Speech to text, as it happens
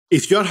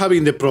If you are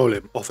having the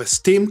problem of a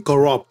Steam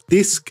corrupt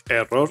disk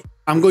error,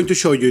 I'm going to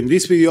show you in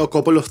this video a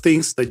couple of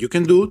things that you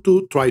can do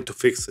to try to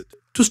fix it.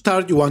 To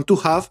start, you want to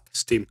have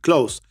Steam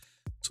closed.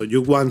 So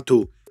you want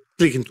to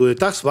click into the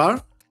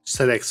taskbar,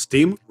 select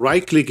Steam,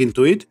 right-click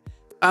into it,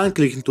 and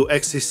click into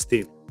Exit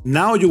Steam.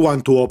 Now you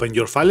want to open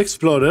your File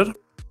Explorer,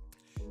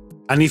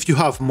 and if you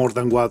have more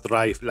than one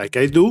drive like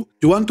I do,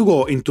 you want to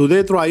go into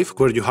the drive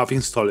where you have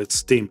installed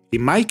Steam.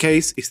 In my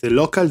case, it's the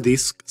local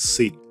disk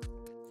C.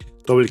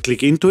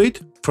 Double-click into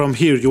it. From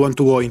here, you want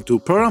to go into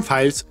Program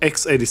Files,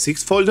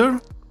 x86 folder.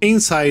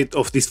 Inside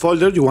of this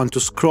folder, you want to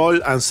scroll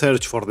and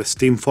search for the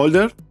Steam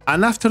folder.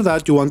 And after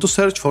that, you want to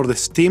search for the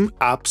Steam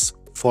Apps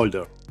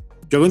folder.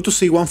 You're going to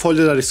see one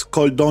folder that is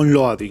called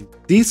Downloading.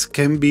 This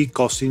can be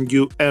causing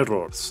you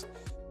errors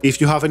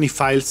if you have any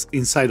files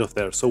inside of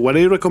there. So what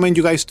I recommend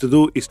you guys to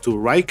do is to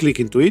right-click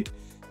into it,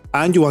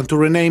 and you want to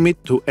rename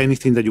it to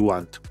anything that you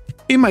want.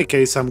 In my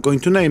case, I'm going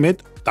to name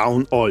it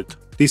Download.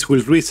 This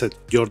will reset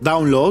your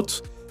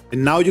downloads,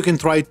 and now you can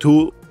try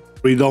to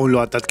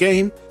re-download that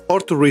game or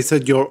to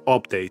reset your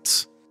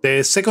updates.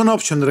 The second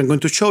option that I'm going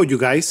to show you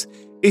guys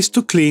is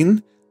to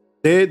clean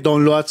the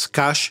downloads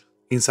cache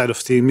inside of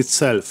Steam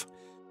itself.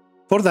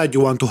 For that,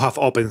 you want to have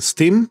open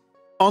Steam.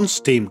 On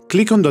Steam,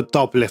 click on the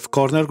top left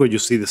corner where you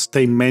see the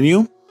Steam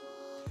menu.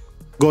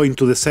 Go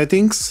into the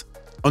settings.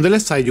 On the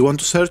left side, you want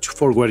to search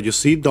for where you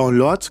see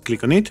downloads,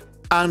 click on it.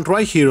 And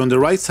right here on the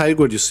right side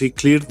where you see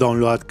clear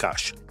download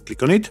cache,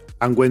 click on it.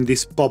 And when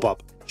this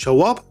pop-up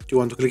show up, you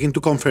want to click into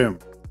confirm.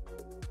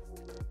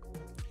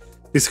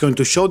 This is going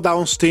to shut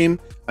down Steam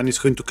and it's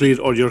going to clear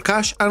all your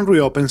cache and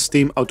reopen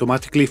Steam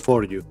automatically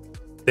for you.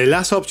 The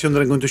last option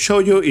that I'm going to show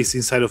you is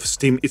inside of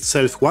Steam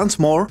itself once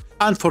more,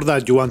 and for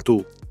that you want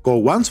to go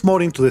once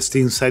more into the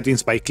Steam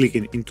settings by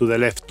clicking into the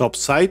left top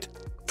side.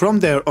 From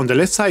there, on the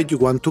left side, you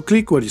want to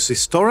click where you see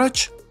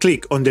storage,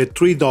 click on the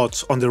three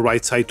dots on the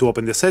right side to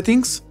open the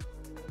settings,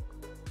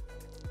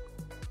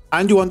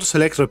 and you want to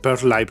select Repair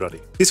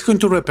Library. This is going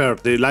to repair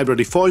the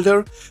library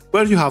folder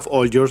where you have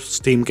all your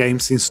Steam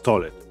games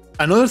installed.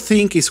 Another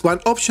thing is one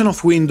option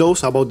of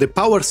Windows about the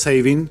power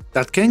saving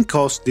that can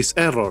cause this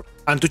error.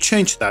 And to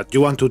change that,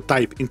 you want to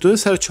type into the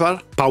search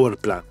bar Power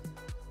Plan.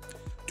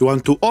 You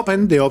want to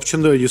open the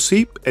option where you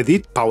see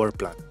Edit Power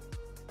Plan.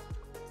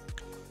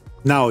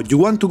 Now you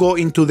want to go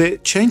into the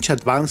Change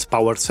Advanced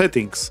Power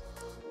Settings.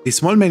 The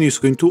small menu is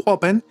going to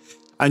open,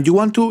 and you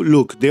want to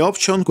look the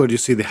option where you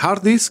see the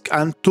hard disk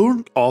and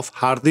turn off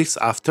hard disk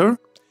after.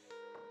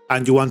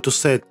 And you want to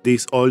set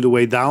this all the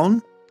way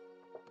down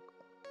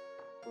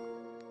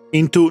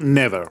into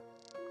Never.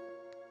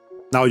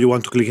 Now you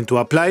want to click into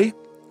Apply.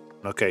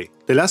 Okay,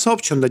 the last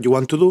option that you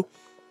want to do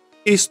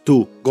is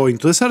to go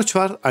into the search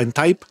bar and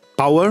type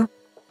Power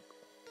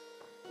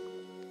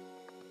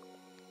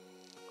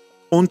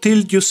until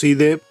you see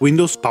the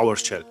Windows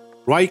PowerShell.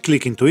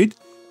 Right-click into it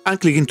and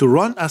click into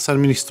Run as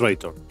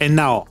Administrator. And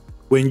now,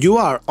 when you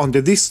are on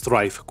the disk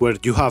drive where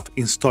you have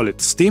installed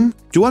Steam,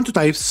 you want to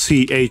type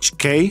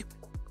chkdsk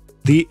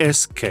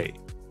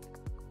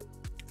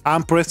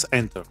and press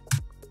Enter.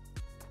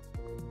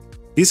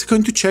 This is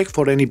going to check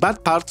for any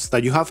bad parts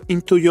that you have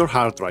into your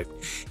hard drive.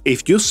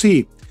 If you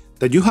see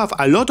that you have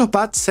a lot of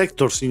bad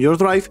sectors in your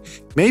drive,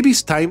 maybe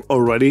it's time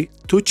already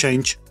to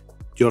change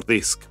your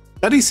disk.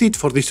 That is it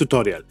for this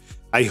tutorial.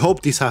 I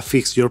hope this has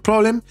fixed your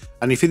problem,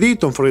 and if it did,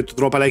 don't forget to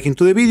drop a like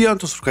into the video and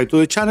to subscribe to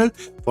the channel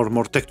for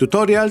more tech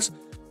tutorials,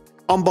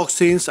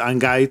 unboxings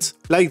and guides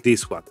like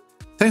this one.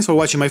 Thanks for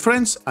watching, my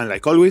friends, and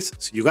like always,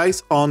 see you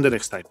guys on the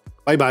next time.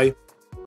 Bye bye.